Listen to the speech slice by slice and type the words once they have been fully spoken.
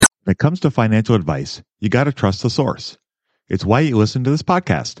When it comes to financial advice, you got to trust the source. It's why you listen to this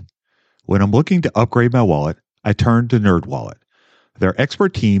podcast. When I'm looking to upgrade my wallet, I turn to NerdWallet. Their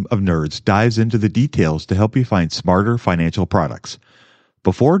expert team of nerds dives into the details to help you find smarter financial products.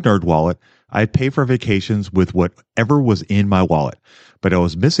 Before NerdWallet, I'd pay for vacations with whatever was in my wallet, but I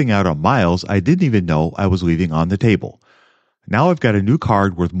was missing out on miles I didn't even know I was leaving on the table. Now I've got a new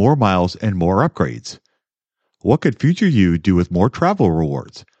card worth more miles and more upgrades. What could future you do with more travel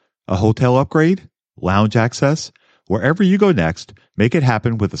rewards? A hotel upgrade? Lounge access? Wherever you go next, make it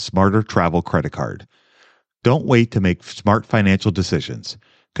happen with a smarter travel credit card. Don't wait to make smart financial decisions.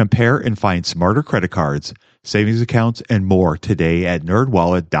 Compare and find smarter credit cards, savings accounts, and more today at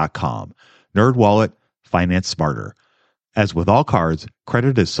nerdwallet.com. NerdWallet, finance smarter. As with all cards,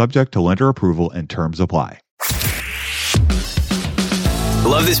 credit is subject to lender approval and terms apply.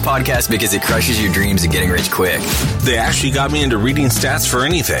 Love this podcast because it crushes your dreams of getting rich quick. They actually got me into reading stats for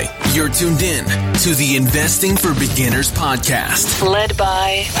anything. You're tuned in to the Investing for Beginners podcast. Led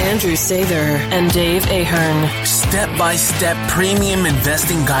by Andrew Sather and Dave Ahern. Step-by-step premium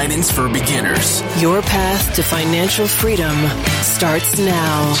investing guidance for beginners. Your path to financial freedom starts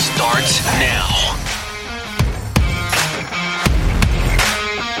now. Starts now.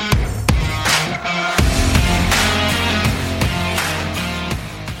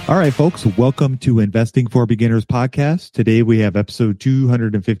 All right, folks, welcome to Investing for Beginners podcast. Today we have episode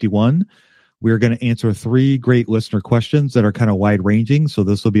 251. We're going to answer 3 great listener questions that are kind of wide ranging. So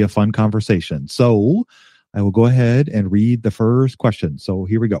this will be a fun conversation. So I will go ahead and read the first question. So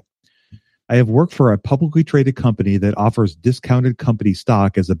here we go. I have worked for a publicly traded company that offers discounted company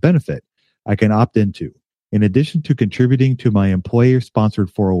stock as a benefit I can opt into. In addition to contributing to my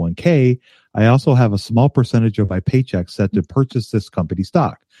employer-sponsored 401k, I also have a small percentage of my paycheck set to purchase this company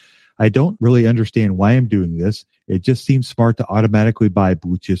stock. I don't really understand why I'm doing this. It just seems smart to automatically buy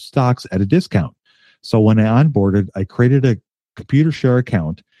blue chip stocks at a discount. So when I onboarded, I created a computer share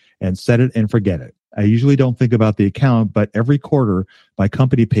account and set it and forget it. I usually don't think about the account, but every quarter my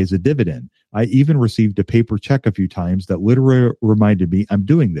company pays a dividend. I even received a paper check a few times that literally reminded me I'm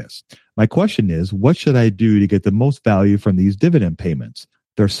doing this. My question is, what should I do to get the most value from these dividend payments?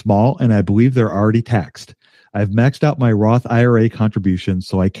 They're small and I believe they're already taxed. I've maxed out my Roth IRA contributions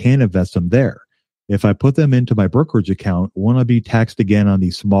so I can invest them there. If I put them into my brokerage account, won't I be taxed again on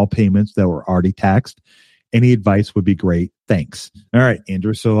these small payments that were already taxed? Any advice would be great. Thanks. All right,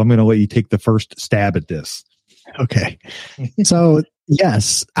 Andrew. So I'm going to let you take the first stab at this. Okay. So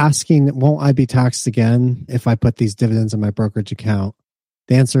yes, asking, won't I be taxed again if I put these dividends in my brokerage account?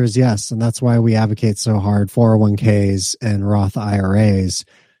 The answer is yes. And that's why we advocate so hard 401ks and Roth IRAs,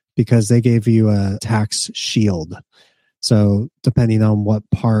 because they gave you a tax shield. So depending on what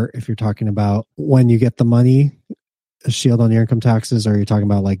part, if you're talking about when you get the money, a shield on your income taxes, or you're talking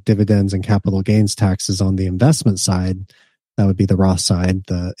about like dividends and capital gains taxes on the investment side, that would be the Roth side.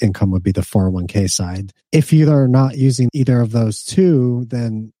 The income would be the 401k side. If you are not using either of those two,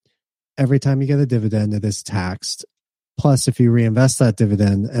 then every time you get a dividend, it is taxed. Plus, if you reinvest that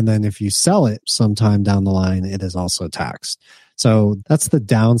dividend, and then if you sell it sometime down the line, it is also taxed. So that's the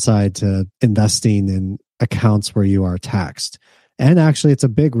downside to investing in accounts where you are taxed. And actually, it's a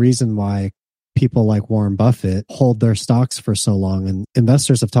big reason why people like Warren Buffett hold their stocks for so long. And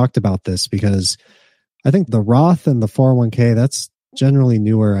investors have talked about this because I think the Roth and the 401k, that's generally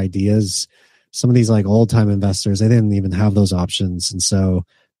newer ideas. Some of these like old time investors, they didn't even have those options. And so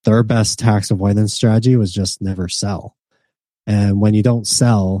their best tax avoidance strategy was just never sell. And when you don't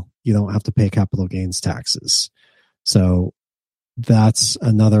sell, you don't have to pay capital gains taxes. So that's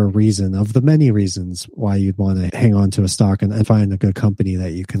another reason of the many reasons why you'd want to hang on to a stock and find a good company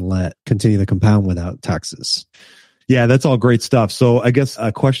that you can let continue to compound without taxes. Yeah, that's all great stuff. So I guess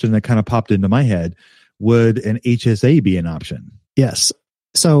a question that kind of popped into my head, would an HSA be an option? Yes.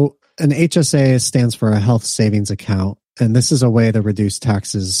 So an HSA stands for a health savings account, and this is a way to reduce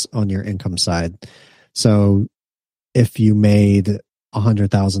taxes on your income side. So if you made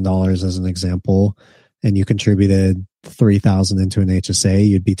 $100,000 as an example, and you contributed $3,000 into an HSA,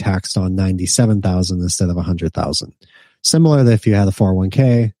 you'd be taxed on $97,000 instead of $100,000. Similar to if you had a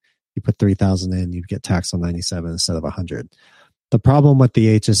 401k, you put $3,000 in, you'd get taxed on $97,000 instead of $100,000. The problem with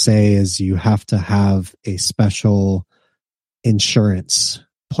the HSA is you have to have a special insurance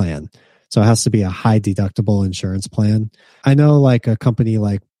plan. So it has to be a high deductible insurance plan. I know like a company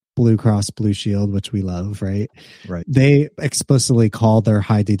like Blue Cross Blue Shield, which we love, right? Right. They explicitly call their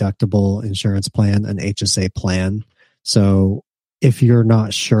high deductible insurance plan an HSA plan. So if you're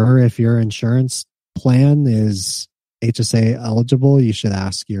not sure if your insurance plan is HSA eligible, you should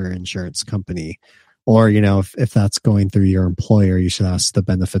ask your insurance company Or, if that's going through your employer, you should ask the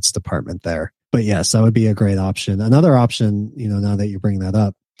benefits department there. But yes, that would be a great option. Another option, now that you bring that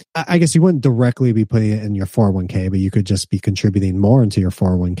up, I guess you wouldn't directly be putting it in your 401k, but you could just be contributing more into your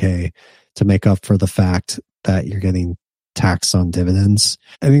 401k to make up for the fact that you're getting taxed on dividends.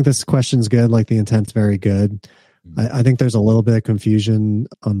 I think this question's good. Like the intent's very good. I think there's a little bit of confusion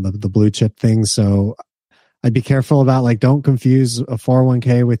on the blue chip thing. So I'd be careful about don't confuse a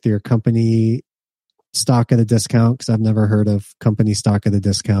 401k with your company stock at a discount, because I've never heard of company stock at a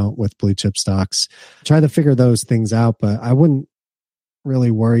discount with blue chip stocks. Try to figure those things out, but I wouldn't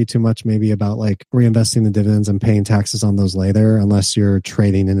really worry too much maybe about reinvesting the dividends and paying taxes on those later, unless you're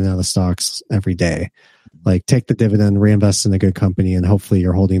trading in and out of stocks every day. Take the dividend, reinvest in a good company, and hopefully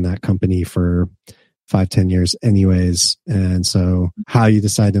you're holding that company for 5-10 years anyways. And so how you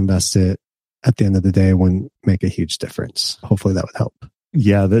decide to invest it at the end of the day wouldn't make a huge difference. Hopefully that would help.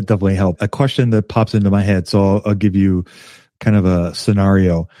 Yeah, that definitely helped. A question that pops into my head, so I'll give you kind of a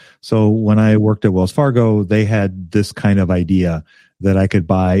scenario. So when I worked at Wells Fargo, they had this kind of idea that I could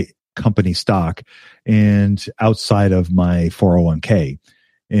buy company stock and outside of my 401k.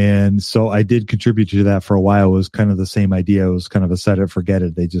 And so I did contribute to that for a while. It was kind of the same idea. It was kind of a set it, forget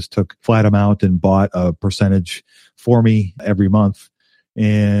it. They just took flat amount and bought a percentage for me every month.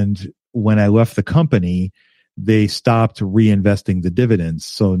 And when I left the company, they stopped reinvesting the dividends.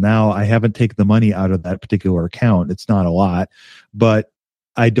 So now I haven't taken the money out of that particular account. It's not a lot, but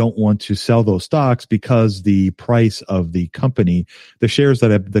I don't want to sell those stocks because the price of the company, the shares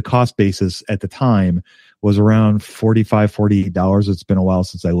that the cost basis at the time was around $45, $48. It's been a while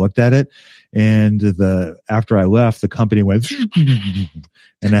since I looked at it. And after I left, the company went,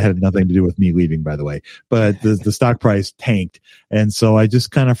 and that had nothing to do with me leaving, by the way, but the stock price tanked. And so I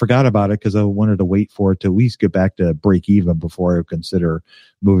just kind of forgot about it because I wanted to wait for it to at least get back to break even before I would consider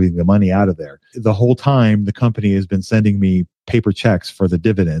moving the money out of there. The whole time, the company has been sending me paper checks for the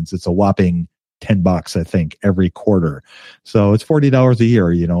dividends. It's a whopping $10, I think, every quarter. So it's $40 a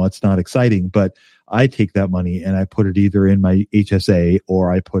year. It's not exciting, but I take that money and I put it either in my HSA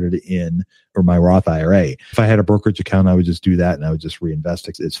or I put it in my Roth IRA. If I had a brokerage account, I would just do that and I would just reinvest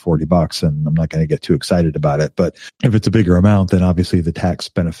it. It's $40 and I'm not going to get too excited about it. But if it's a bigger amount, then obviously the tax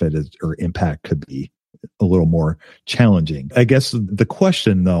benefit or impact could be a little more challenging. I guess the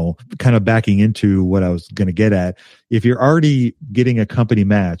question, though, kind of backing into what I was going to get at, if you're already getting a company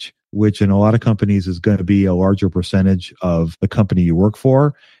match, which in a lot of companies is going to be a larger percentage of the company you work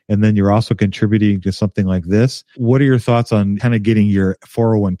for, and then you're also contributing to something like this, what are your thoughts on kind of getting your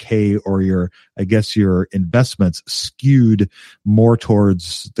 401k or your investments skewed more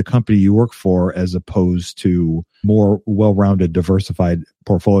towards the company you work for as opposed to more well-rounded, diversified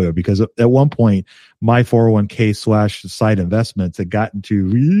portfolio? Because at one point, my 401k / side investments had gotten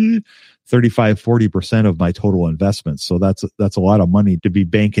to 35-40% of my total investments. So that's a lot of money to be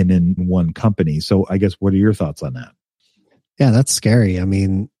banking in one company. So I guess, what are your thoughts on that? Yeah, that's scary. I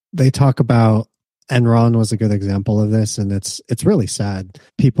mean, they talk about Enron was a good example of this, and it's really sad.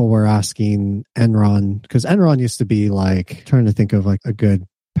 People were asking Enron, because Enron used to be trying to think of a good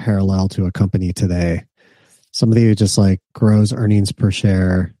parallel to a company today. Somebody who just grows earnings per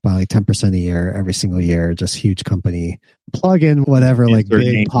share by 10% a year every single year, just huge company. Plug in whatever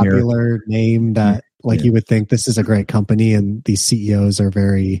big popular name that you would think this is a great company, and the CEO is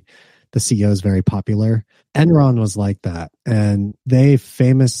very popular. Enron was like that. And the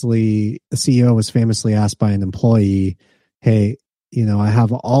CEO was famously asked by an employee, hey, I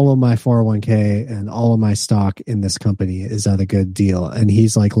have all of my 401k and all of my stock in this company. Is that a good deal? And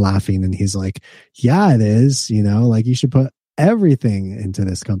he's laughing and he's like, yeah, it is. You should put everything into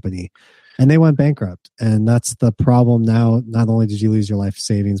this company. And they went bankrupt. And that's the problem now. Not only did you lose your life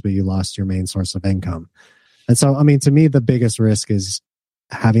savings, but you lost your main source of income. And so, I mean, to me, the biggest risk is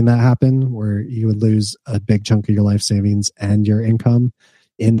having that happen, where you would lose a big chunk of your life savings and your income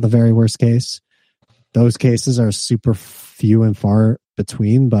in the very worst case. Those cases are super few and far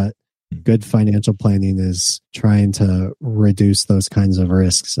between, but good financial planning is trying to reduce those kinds of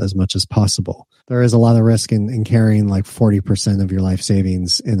risks as much as possible. There is a lot of risk in carrying 40% of your life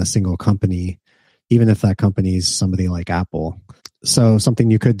savings in a single company, even if that company is somebody like Apple. So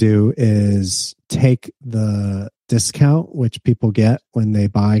something you could do is take the discount, which people get when they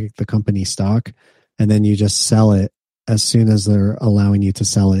buy the company stock, and then you just sell it as soon as they're allowing you to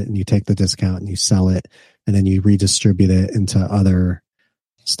sell it, and you take the discount and you sell it, and then you redistribute it into other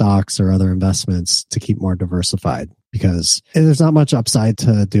stocks or other investments to keep more diversified, because there's not much upside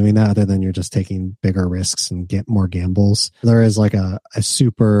to doing that other than you're just taking bigger risks and get more gambles. There is a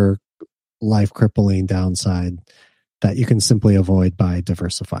super life crippling downside that you can simply avoid by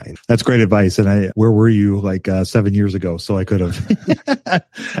diversifying. That's great advice. And where were you like 7 years ago? So I could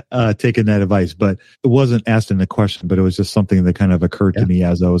have taken that advice, but it wasn't asked in the question, but it was just something that kind of occurred to me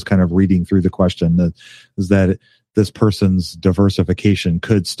as I was kind of reading through the question, that this person's diversification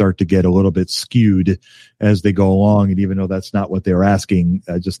could start to get a little bit skewed as they go along. And even though that's not what they're asking,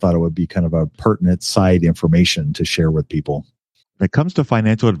 I just thought it would be kind of a pertinent side information to share with people. When it comes to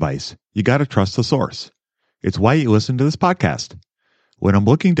financial advice, you got to trust the source. It's why you listen to this podcast. When I'm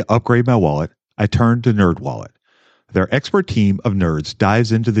looking to upgrade my wallet, I turn to NerdWallet. Their expert team of nerds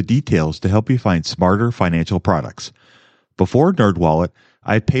dives into the details to help you find smarter financial products. Before NerdWallet,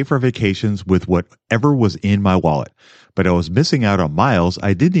 I'd pay for vacations with whatever was in my wallet, but I was missing out on miles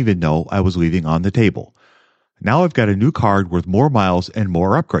I didn't even know I was leaving on the table. Now I've got a new card with more miles and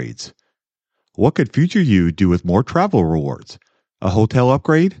more upgrades. What could future you do with more travel rewards? A hotel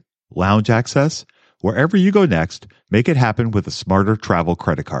upgrade? Lounge access? Wherever you go next, make it happen with a smarter travel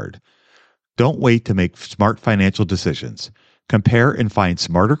credit card. Don't wait to make smart financial decisions. Compare and find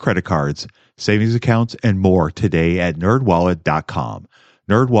smarter credit cards, savings accounts, and more today at nerdwallet.com.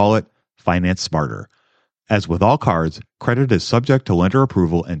 NerdWallet, finance smarter. As with all cards, credit is subject to lender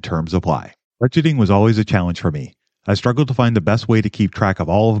approval and terms apply. Budgeting was always a challenge for me. I struggled to find the best way to keep track of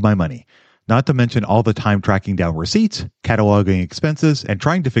all of my money. Not to mention all the time tracking down receipts, cataloging expenses, and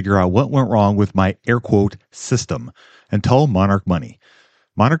trying to figure out what went wrong with my air quote system until Monarch Money.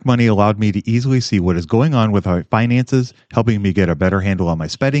 Monarch Money allowed me to easily see what is going on with my finances, helping me get a better handle on my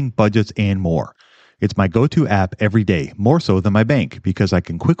spending, budgets, and more. It's my go-to app every day, more so than my bank, because I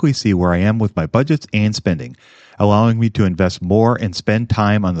can quickly see where I am with my budgets and spending, allowing me to invest more and spend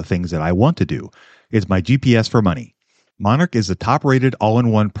time on the things that I want to do. It's my GPS for money. Monarch is the top-rated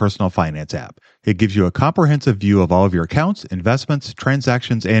all-in-one personal finance app. It gives you a comprehensive view of all of your accounts, investments,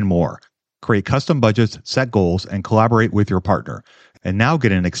 transactions, and more. Create custom budgets, set goals, and collaborate with your partner. And now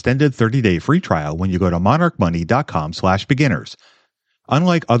get an extended 30-day free trial when you go to monarchmoney.com/beginners.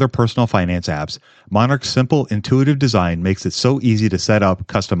 Unlike other personal finance apps, Monarch's simple, intuitive design makes it so easy to set up,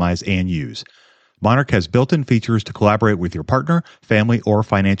 customize, and use. Monarch has built-in features to collaborate with your partner, family, or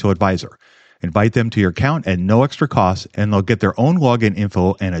financial advisor. Invite them to your account at no extra cost, and they'll get their own login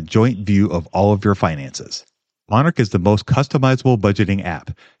info and a joint view of all of your finances. Monarch is the most customizable budgeting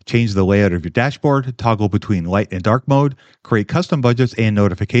app. Change the layout of your dashboard, toggle between light and dark mode, create custom budgets and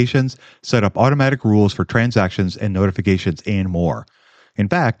notifications, set up automatic rules for transactions and notifications, and more. In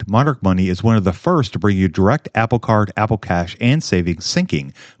fact, Monarch Money is one of the first to bring you direct Apple Card, Apple Cash, and savings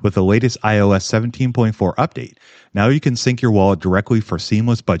syncing with the latest iOS 17.4 update. Now you can sync your wallet directly for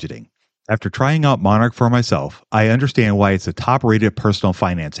seamless budgeting. After trying out Monarch for myself, I understand why it's a top-rated personal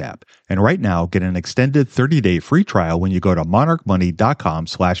finance app. And right now, get an extended 30-day free trial when you go to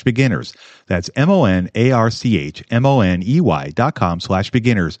monarchmoney.com/beginners. That's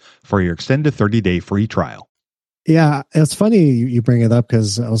monarchmoney.com/beginners for your extended 30-day free trial. Yeah, it's funny you bring it up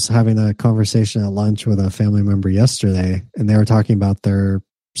because I was having a conversation at lunch with a family member yesterday, and they were talking about their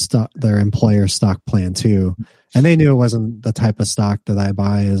employer stock plan too. And they knew it wasn't the type of stock that I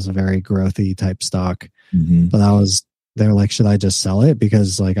buy, is a very growthy type stock. Mm-hmm. But they were like, should I just sell it?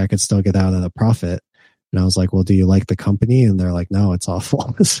 Because like I could still get out of the profit. And I was like, well, do you like the company? And they're like, no, it's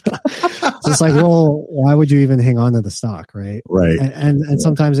awful. So it's like, well, why would you even hang on to the stock? Right. Right. And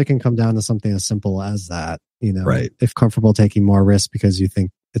sometimes it can come down to something as simple as that, right. If comfortable taking more risk because you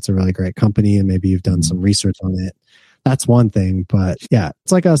think it's a really great company and maybe you've done some research on it. That's one thing. But yeah,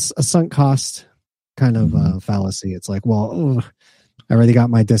 it's like a sunk cost kind of fallacy. It's like, well, I already got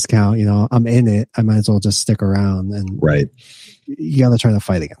my discount, I'm in it. I might as well just stick around. And right. You got to try to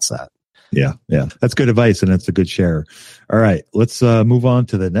fight against that. Yeah. That's good advice, and it's a good share. All right, let's move on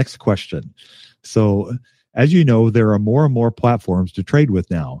to the next question. So, as you know, there are more and more platforms to trade with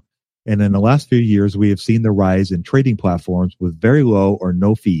now. And in the last few years, we have seen the rise in trading platforms with very low or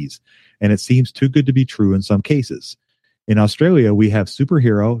no fees. And it seems too good to be true in some cases. In Australia, we have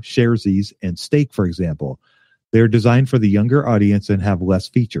Superhero, Sharesies, and Stake, for example. They're designed for the younger audience and have less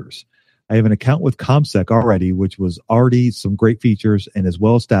features. I have an account with ComSec already, which was already some great features and is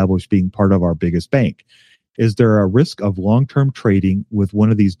well established being part of our biggest bank. Is there a risk of long-term trading with one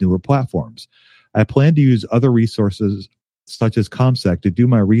of these newer platforms? I plan to use other resources such as ComSec to do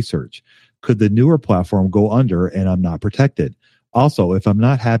my research. Could the newer platform go under and I'm not protected? Also, if I'm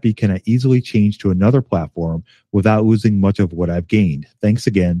not happy, can I easily change to another platform without losing much of what I've gained? Thanks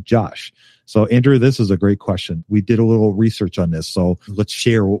again, Josh. So, Andrew, this is a great question. We did a little research on this, so let's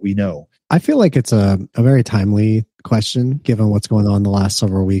share what we know. I feel like it's a very timely question, given what's going on the last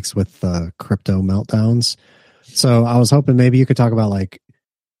several weeks with the crypto meltdowns. So I was hoping maybe you could talk about like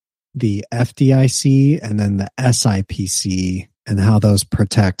the FDIC and then the SIPC and how those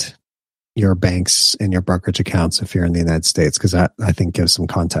protect your banks and your brokerage accounts if you're in the United States, because that, I think, gives some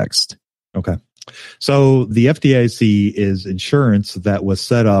context. Okay. So the FDIC is insurance that was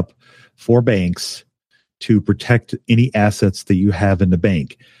set up for banks to protect any assets that you have in the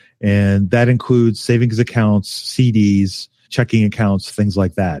bank. And that includes savings accounts, CDs, checking accounts, things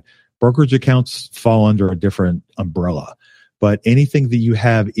like that. Brokerage accounts fall under a different umbrella. But anything that you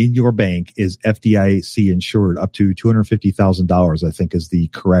have in your bank is FDIC insured up to $250,000, I think is the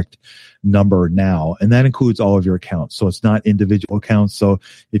correct number now. And that includes all of your accounts. So it's not individual accounts. So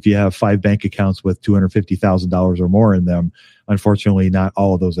if you have 5 bank accounts with $250,000 or more in them, unfortunately, not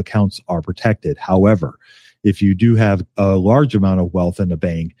all of those accounts are protected. However, if you do have a large amount of wealth in the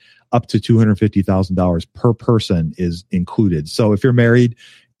bank, up to $250,000 per person is included. So if you're married,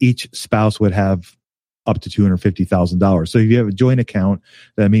 each spouse would have up to $250,000. So if you have a joint account,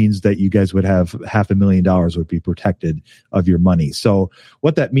 that means that you guys would have $500,000 would be protected of your money. So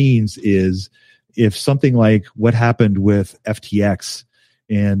what that means is if something like what happened with FTX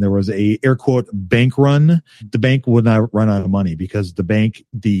and there was a air quote bank run, the bank will not run out of money because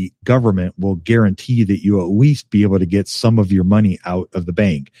the government will guarantee that you at least be able to get some of your money out of the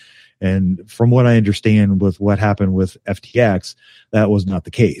bank. And from what I understand with what happened with FTX, that was not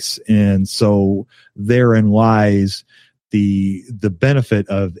the case. And so therein lies the benefit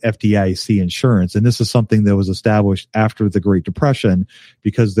of FDIC insurance. And this is something that was established after the Great Depression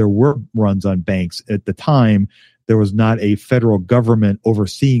because there were runs on banks. At the time, there was not a federal government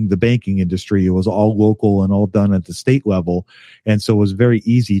overseeing the banking industry. It was all local and all done at the state level. And so it was very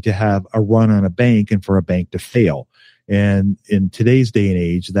easy to have a run on a bank and for a bank to fail. And in today's day and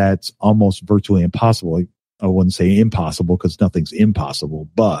age, that's almost virtually impossible. I wouldn't say impossible because nothing's impossible,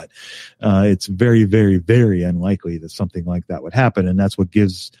 but it's very, very, very unlikely that something like that would happen. And that's what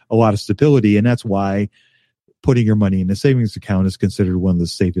gives a lot of stability. And that's why putting your money in a savings account is considered one of the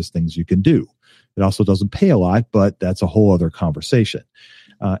safest things you can do. It also doesn't pay a lot, but that's a whole other conversation.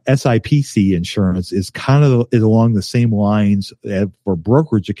 SIPC insurance is is along the same lines for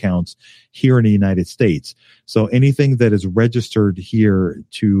brokerage accounts here in the United States. So anything that is registered here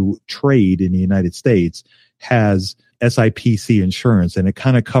to trade in the United States has SIPC insurance, and it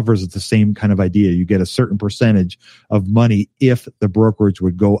kind of covers the same kind of idea. You get a certain percentage of money if the brokerage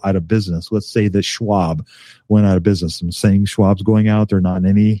would go out of business. Let's say that Schwab went out of business. I'm saying Schwab's going out. They're not in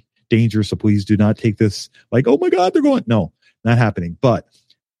any danger, so please do not take this like, oh my God, they're going. No, not happening. But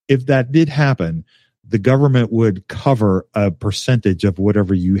if that did happen, the government would cover a percentage of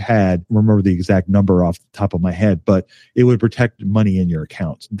whatever you had. Remember the exact number off the top of my head, but it would protect money in your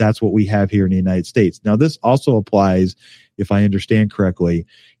accounts. That's what we have here in the United States. Now, this also applies, if I understand correctly,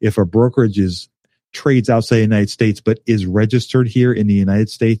 if a brokerage trades outside the United States, but is registered here in the United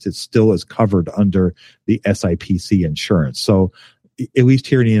States, it still is covered under the SIPC insurance. So at least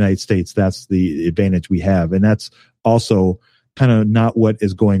here in the United States, that's the advantage we have. And that's also kind of not what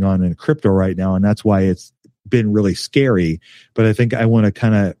is going on in crypto right now. And that's why it's been really scary. But I think I want to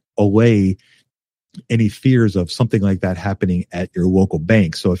kind of allay any fears of something like that happening at your local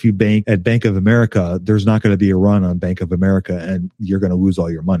bank. So if you bank at Bank of America, there's not going to be a run on Bank of America and you're going to lose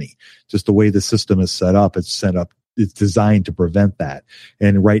all your money. Just the way the system is set up, it's designed to prevent that.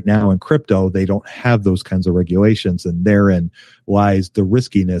 And right now in crypto, they don't have those kinds of regulations, and therein lies the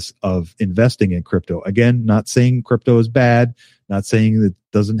riskiness of investing in crypto. Again, not saying crypto is bad, not saying it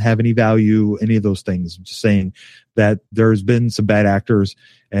doesn't have any value, any of those things. I'm just saying that there's been some bad actors,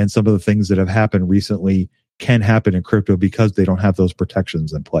 and some of the things that have happened recently can happen in crypto because they don't have those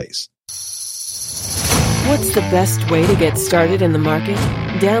protections in place. What's the best way to get started in the market?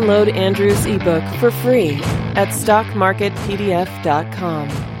 Download Andrew's ebook for free at stockmarketpdf.com.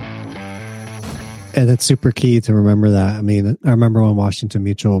 And it's super key to remember that. I mean, I remember when Washington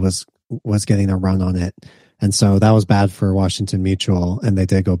Mutual was getting a run on it. And so that was bad for Washington Mutual, and they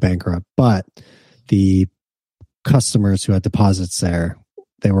did go bankrupt. But the customers who had deposits there,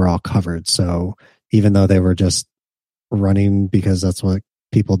 they were all covered. So even though they were just running because that's what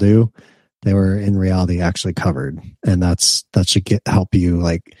people do, they were in reality actually covered. And that should help you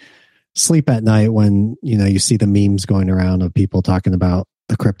like sleep at night when, you see the memes going around of people talking about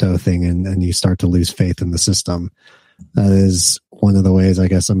the crypto thing and you start to lose faith in the system. That is one of the ways, I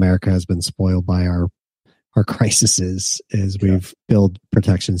guess, America has been spoiled by our crises is we've built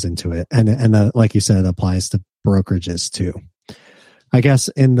protections into it. And like you said, it applies to brokerages too. I guess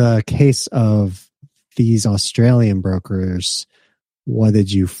in the case of these Australian brokers, what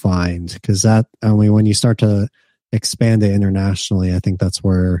did you find? Because when you start to expand it internationally, I think that's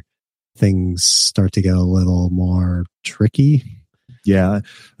where things start to get a little more tricky. Yeah.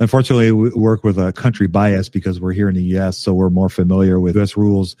 Unfortunately, we work with a country bias because we're here in the US, so we're more familiar with US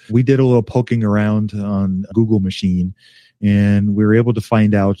rules. We did a little poking around on Google machine, and we were able to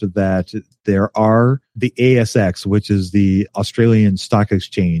find out that there are the ASX, which is the Australian Stock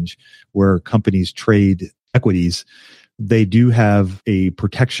Exchange, where companies trade equities. They do have a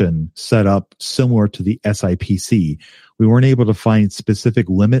protection set up similar to the SIPC. We weren't able to find specific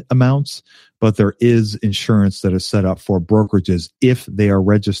limit amounts, but there is insurance that is set up for brokerages if they are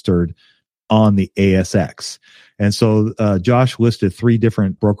registered on the ASX. And so Josh listed 3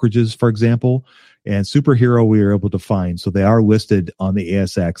 different brokerages, for example, and Superhero we were able to find. So they are listed on the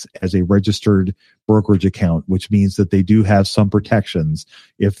ASX as a registered brokerage account, which means that they do have some protections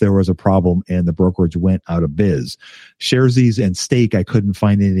if there was a problem and the brokerage went out of biz. Sharesies and Stake, I couldn't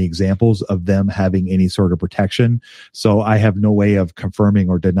find any examples of them having any sort of protection. So I have no way of confirming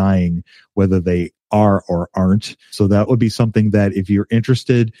or denying whether they are or aren't. So that would be something that if you're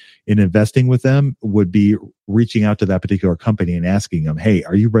interested in investing with them, would be reaching out to that particular company and asking them, hey,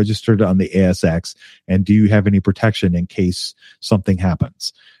 are you registered on the ASX? And do you have any protection in case something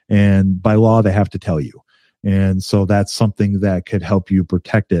happens? And by law, they have to tell you. And so that's something that could help you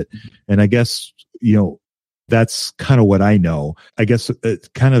protect it. And I guess, that's kind of what I know. I guess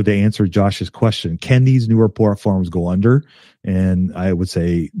kind of to answer Josh's question, can these newer platforms go under? And I would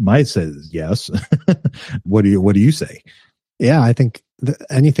say mine says yes. What do you say? Yeah, I think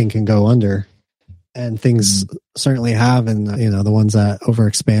anything can go under, and things certainly have. And the ones that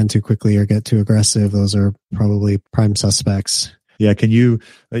overexpand too quickly or get too aggressive, those are probably prime suspects. Yeah. Can you,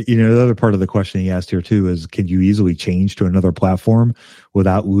 the other part of the question he asked here too is, can you easily change to another platform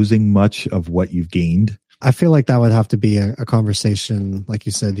without losing much of what you've gained? I feel like that would have to be a conversation, like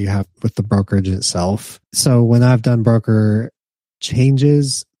you said, you have with the brokerage itself. So when I've done broker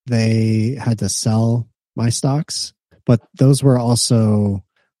changes, they had to sell my stocks, but those were also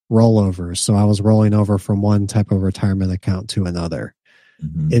rollovers. So I was rolling over from one type of retirement account to another.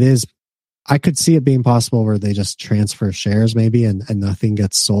 Mm-hmm. I could see it being possible where they just transfer shares maybe and nothing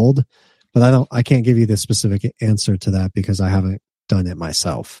gets sold, but I can't give you the specific answer to that because I haven't done it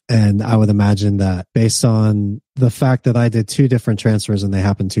myself. And I would imagine that based on the fact that I did 2 different transfers and they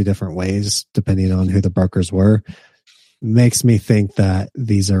happened 2 different ways, depending on who the brokers were, makes me think that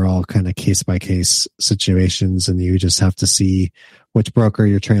these are all kind of case by case situations. And you just have to see which broker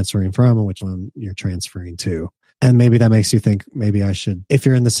you're transferring from and which one you're transferring to. And maybe that makes you think maybe I should, if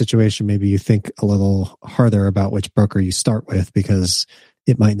you're in the situation, maybe you think a little harder about which broker you start with, because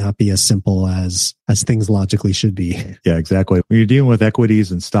it might not be as simple as things logically should be. Yeah, exactly. When you're dealing with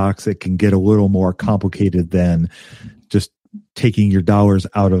equities and stocks, it can get a little more complicated than just taking your dollars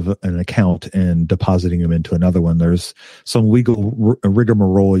out of an account and depositing them into another one. There's some legal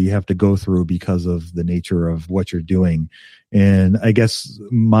rigmarole you have to go through because of the nature of what you're doing. And I guess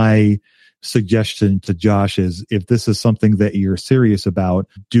my suggestion to Josh is, if this is something that you're serious about,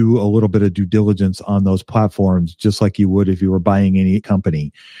 do a little bit of due diligence on those platforms, just like you would if you were buying any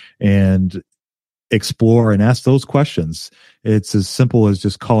company, and explore and ask those questions. It's as simple as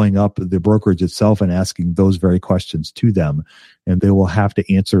just calling up the brokerage itself and asking those very questions to them, and they will have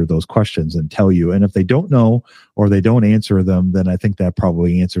to answer those questions and tell you. And if they don't know or they don't answer them, then I think that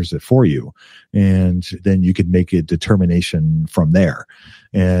probably answers it for you. And then you could make a determination from there.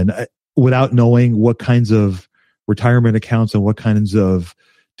 And without knowing what kinds of retirement accounts and what kinds of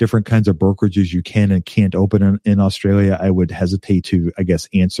different kinds of brokerages you can and can't open in Australia, I would hesitate to, I guess,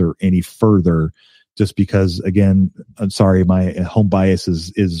 answer any further, just because, again, I'm sorry, my home bias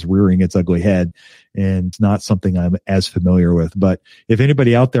is rearing its ugly head, and it's not something I'm as familiar with. But if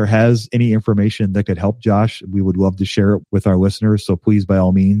anybody out there has any information that could help Josh, we would love to share it with our listeners. So please, by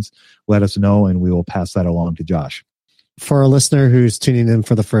all means, let us know, and we will pass that along to Josh. For a listener who's tuning in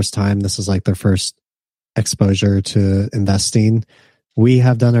for the first time, this is like their first exposure to investing. We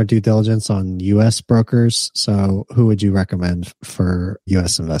have done our due diligence on U.S. brokers. So who would you recommend for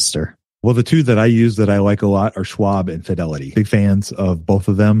U.S. investor? Well, the 2 that I use that I like a lot are Schwab and Fidelity. Big fans of both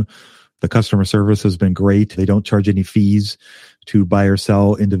of them. The customer service has been great. They don't charge any fees to buy or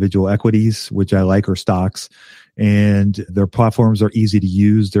sell individual equities, which I like, or stocks. And their platforms are easy to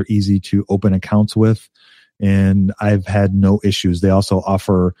use. They're easy to open accounts with. And I've had no issues. They also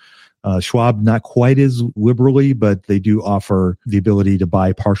offer Schwab, not quite as liberally, but they do offer the ability to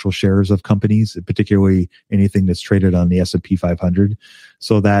buy partial shares of companies, particularly anything that's traded on the S&P 500.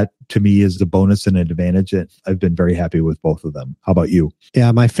 So that, to me, is the bonus and an advantage. And I've been very happy with both of them. How about you?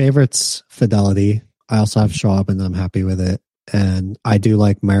 Yeah, my favorite's Fidelity. I also have Schwab, and I'm happy with it. And I do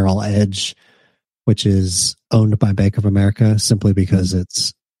like Merrill Edge, which is owned by Bank of America, simply because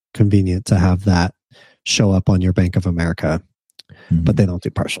it's convenient to have that show up on your Bank of America. but they don't do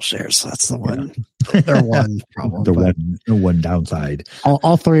partial shares. So that's the one. Yeah. They're one problem. The one downside.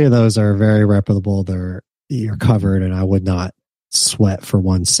 All three of those are very reputable. You're covered, and I would not sweat for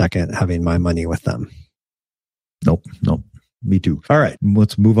 1 second having my money with them. Nope. Me too. All right.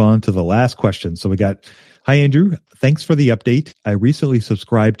 Let's move on to the last question. So we got, hi, Andrew. Thanks for the update. I recently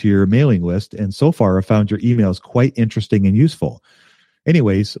subscribed to your mailing list, and so far I found your emails quite interesting and useful.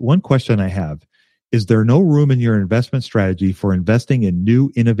 Anyways, one question I have, is there no room in your investment strategy for investing in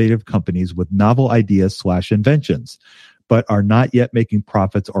new innovative companies with novel ideas/inventions, but are not yet making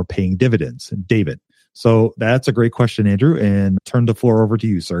profits or paying dividends? David. So that's a great question, Andrew, and turn the floor over to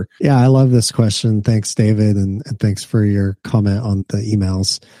you, sir. Yeah, I love this question. Thanks, David, and thanks for your comment on the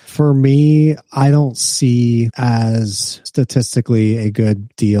emails. For me, I don't see as statistically a good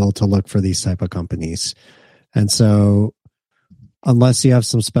deal to look for these type of companies. And so unless you have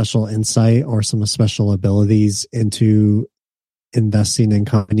some special insight or some special abilities into investing in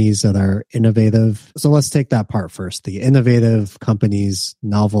companies that are innovative. So let's take that part first. The innovative companies,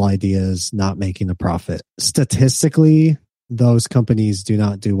 novel ideas, not making a profit. Statistically, those companies do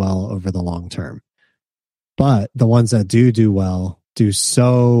not do well over the long term. But the ones that do well, do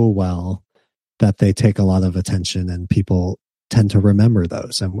so well that they take a lot of attention, and people tend to remember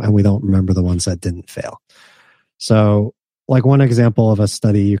those. And we don't remember the ones that didn't fail. So like one example of a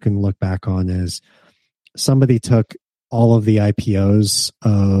study you can look back on is somebody took all of the IPOs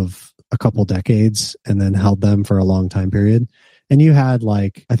of a couple decades and then held them for a long time period. And you had I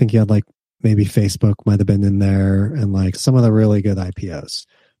think you had maybe Facebook might have been in there and some of the really good IPOs.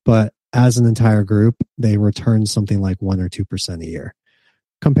 But as an entire group, they returned something like 1 or 2% a year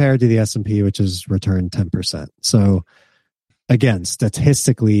compared to the S&P, which has returned 10%. So again,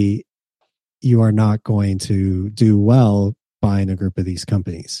 statistically, you are not going to do well buying a group of these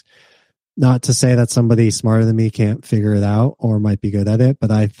companies. Not to say that somebody smarter than me can't figure it out or might be good at it,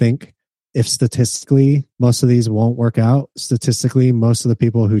 but I think if statistically most of these won't work out, statistically most of the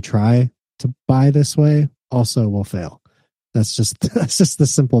people who try to buy this way also will fail. That's just the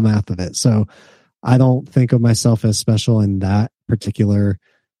simple math of it. So I don't think of myself as special in that particular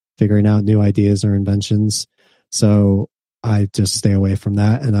figuring out new ideas or inventions. So I just stay away from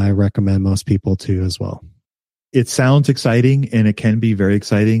that, and I recommend most people to as well. It sounds exciting, and it can be very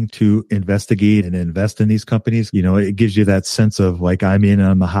exciting to investigate and invest in these companies. You know, it gives you that sense of I'm in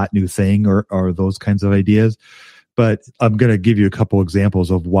on the hot new thing or those kinds of ideas. But I'm going to give you a couple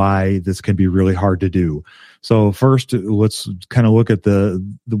examples of why this can be really hard to do. So first, let's kind of look at the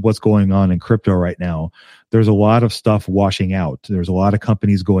what's going on in crypto right now. There's a lot of stuff washing out. There's a lot of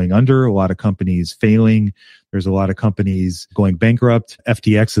companies going under, a lot of companies failing. There's a lot of companies going bankrupt.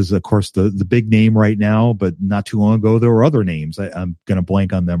 FTX is, of course, the big name right now, but not too long ago, there were other names. I'm going to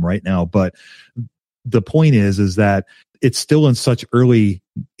blank on them right now. But the point is that it's still in such early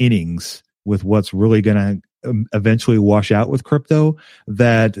innings with what's really going to eventually wash out with crypto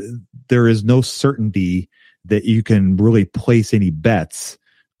that there is no certainty that you can really place any bets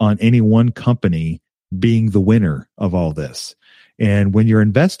on any one company being the winner of all this. And when you're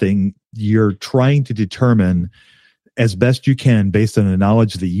investing, you're trying to determine as best you can, based on the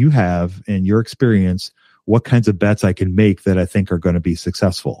knowledge that you have and your experience, what kinds of bets I can make that I think are going to be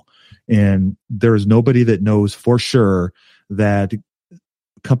successful. And there's nobody that knows for sure that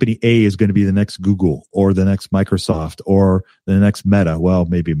company A is going to be the next Google or the next Microsoft or the next Meta. Well,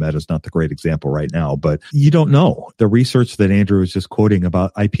 maybe Meta is not the great example right now, but you don't know. The research that Andrew was just quoting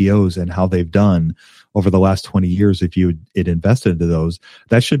about IPOs and how they've done over the last 20 years, if you had invested into those,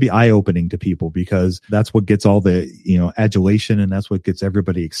 that should be eye-opening to people, because that's what gets all the, adulation, and that's what gets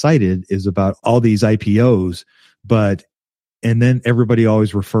everybody excited is about all these IPOs. And then everybody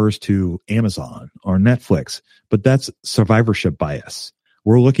always refers to Amazon or Netflix, but that's survivorship bias.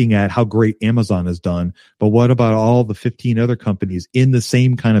 We're looking at how great Amazon has done, but what about all the 15 other companies in the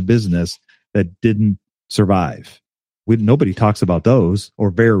same kind of business that didn't survive? Nobody talks about those, or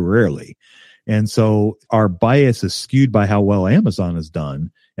very rarely. And so our bias is skewed by how well Amazon has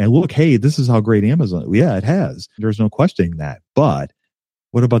done. And look, hey, this is how great Amazon. Yeah, it has. There's no questioning that. But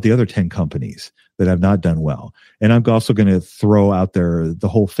what about the other 10 companies that have not done well? And I'm also going to throw out there the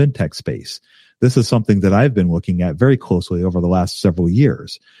whole fintech space. This is something that I've been looking at very closely over the last several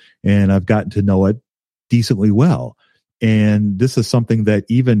years, and I've gotten to know it decently well. And this is something that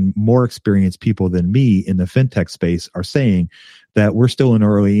even more experienced people than me in the fintech space are saying, that we're still in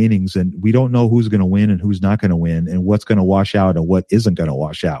early innings and we don't know who's going to win and who's not going to win and what's going to wash out and what isn't going to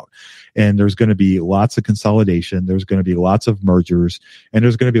wash out. And there's going to be lots of consolidation. There's going to be lots of mergers, and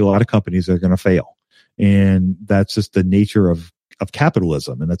there's going to be a lot of companies that are going to fail. And that's just the nature of of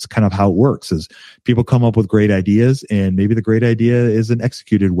capitalism. And that's kind of how it works is people come up with great ideas, and maybe the great idea isn't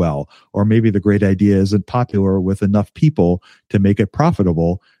executed well, or maybe the great idea isn't popular with enough people to make it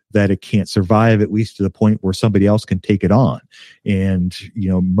profitable that it can't survive, at least to the point where somebody else can take it on and,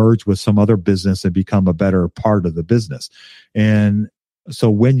 merge with some other business and become a better part of the business. And so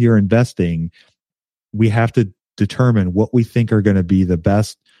when you're investing, we have to determine what we think are going to be the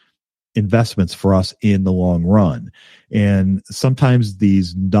best investments for us in the long run. And sometimes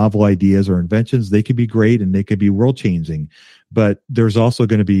these novel ideas or inventions, they could be great and they could be world changing, but there's also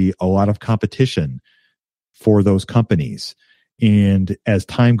going to be a lot of competition for those companies. And as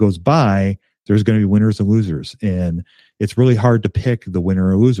time goes by, there's going to be winners and losers. And it's really hard to pick the winner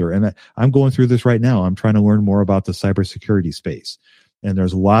or loser. And I'm going through this right now. I'm trying to learn more about the cybersecurity space. And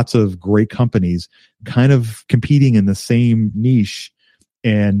there's lots of great companies kind of competing in the same niche,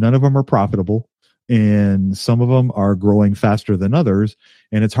 and none of them are profitable. And some of them are growing faster than others.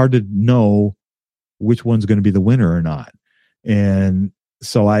 And it's hard to know which one's going to be the winner or not. And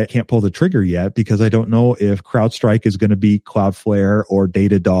so I can't pull the trigger yet because I don't know if CrowdStrike is going to beat Cloudflare or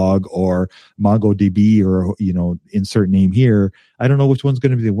Datadog or MongoDB or, insert name here. I don't know which one's going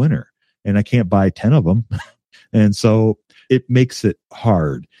to be the winner, and I can't buy 10 of them. And so it makes it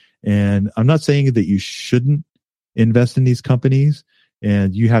hard. And I'm not saying that you shouldn't invest in these companies,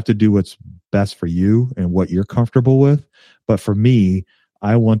 and you have to do what's best for you and what you're comfortable with. But for me,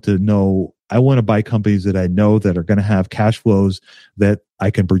 I want to buy companies that I know that are going to have cash flows that I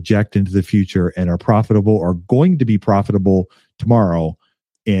can project into the future and are profitable or going to be profitable tomorrow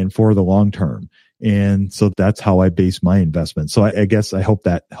and for the long term. And so that's how I base my investment. So I guess I hope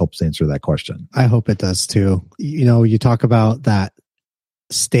that helps answer that question. I hope it does too. You talk about that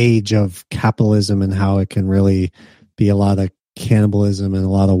stage of capitalism and how it can really be a lot of cannibalism and a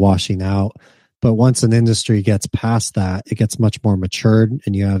lot of washing out. But once an industry gets past that, it gets much more matured,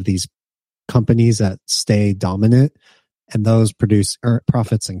 and you have these companies that stay dominant, and those produce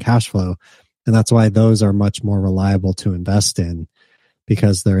profits and cash flow. And that's why those are much more reliable to invest in,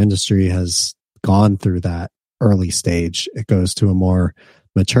 because their industry has gone through that early stage. It goes to a more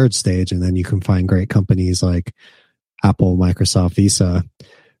matured stage, and then you can find great companies like Apple, Microsoft, Visa,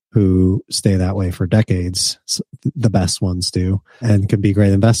 who stay that way for decades. The best ones do, and can be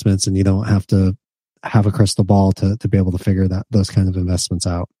great investments, and you don't have to have a crystal ball to be able to figure those kind of investments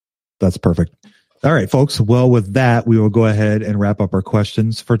out. That's perfect. All right, folks. Well, with that, we will go ahead and wrap up our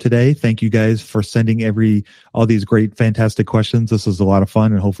questions for today. Thank you guys for sending all these great, fantastic questions. This was a lot of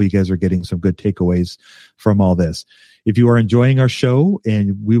fun, and hopefully you guys are getting some good takeaways from all this. If you are enjoying our show,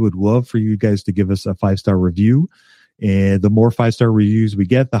 and we would love for you guys to give us a 5-star review. And the more 5-star reviews we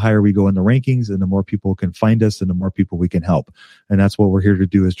get, the higher we go in the rankings, and the more people can find us and the more people we can help. And that's what we're here to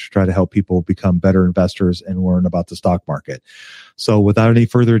do, is to try to help people become better investors and learn about the stock market. So without any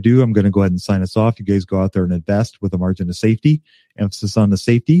further ado, I'm going to go ahead and sign us off. You guys go out there and invest with a margin of safety, emphasis on the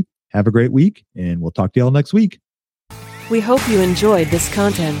safety. Have a great week, and we'll talk to you all next week. We hope you enjoyed this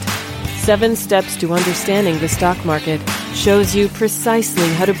content. 7 Steps to Understanding the Stock Market shows you precisely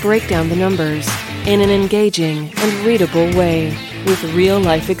how to break down the numbers in an engaging and readable way with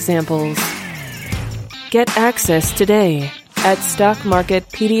real-life examples. Get access today at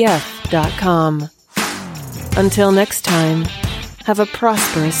stockmarketpdf.com. Until next time, have a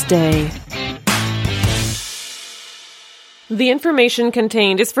prosperous day. The information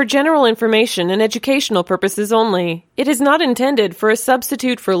contained is for general information and educational purposes only. It is not intended for a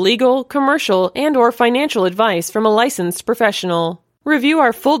substitute for legal, commercial, and/or financial advice from a licensed professional. Review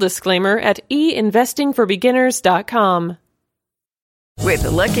our full disclaimer at einvestingforbeginners.com. With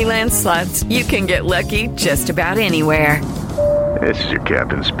the Lucky Land Slots, you can get lucky just about anywhere. This is your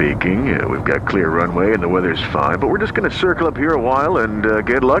captain speaking. We've got clear runway and the weather's fine, but we're just going to circle up here a while and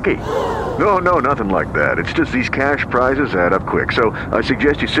get lucky. No, nothing like that. It's just these cash prizes add up quick. So I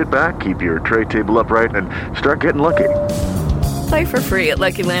suggest you sit back, keep your tray table upright, and start getting lucky. Play for free at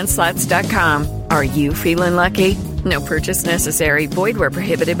LuckyLandSlots.com. Are you feeling lucky? No purchase necessary. Void where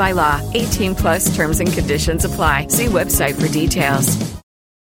prohibited by law. 18+ terms and conditions apply. See website for details.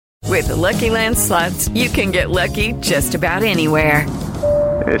 With the Lucky Land Slots, you can get lucky just about anywhere.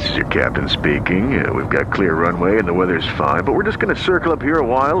 This is your captain speaking. We've got clear runway and the weather's fine, but we're just going to circle up here a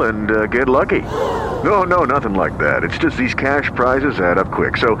while and get lucky. No, nothing like that. It's just these cash prizes add up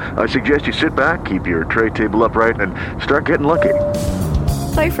quick. So I suggest you sit back, keep your tray table upright, and start getting lucky.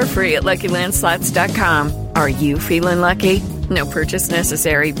 Play for free at LuckyLandSlots.com. Are you feeling lucky? No purchase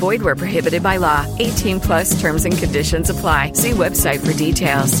necessary. Void where prohibited by law. 18+ terms and conditions apply. See website for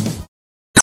details.